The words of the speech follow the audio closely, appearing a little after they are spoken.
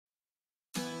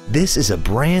This is a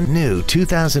brand new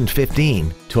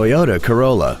 2015 Toyota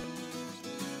Corolla.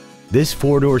 This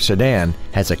four-door sedan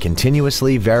has a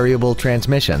continuously variable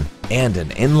transmission and an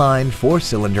inline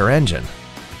four-cylinder engine.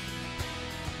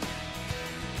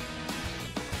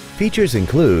 Features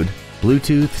include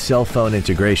Bluetooth cell phone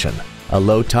integration, a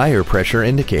low tire pressure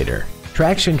indicator,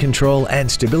 traction control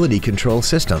and stability control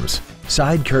systems,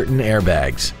 side curtain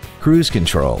airbags, cruise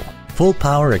control, full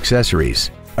power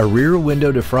accessories, a rear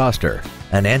window defroster,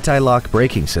 an anti-lock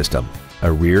braking system,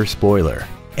 a rear spoiler,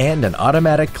 and an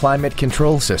automatic climate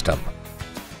control system.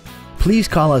 Please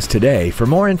call us today for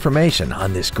more information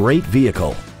on this great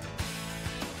vehicle.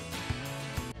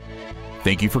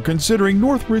 Thank you for considering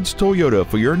Northridge Toyota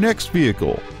for your next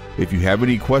vehicle. If you have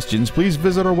any questions, please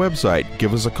visit our website,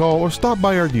 give us a call, or stop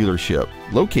by our dealership,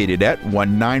 located at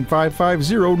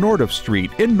 19550 Nordoff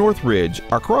Street in Northridge,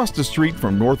 across the street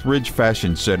from Northridge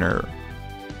Fashion Center.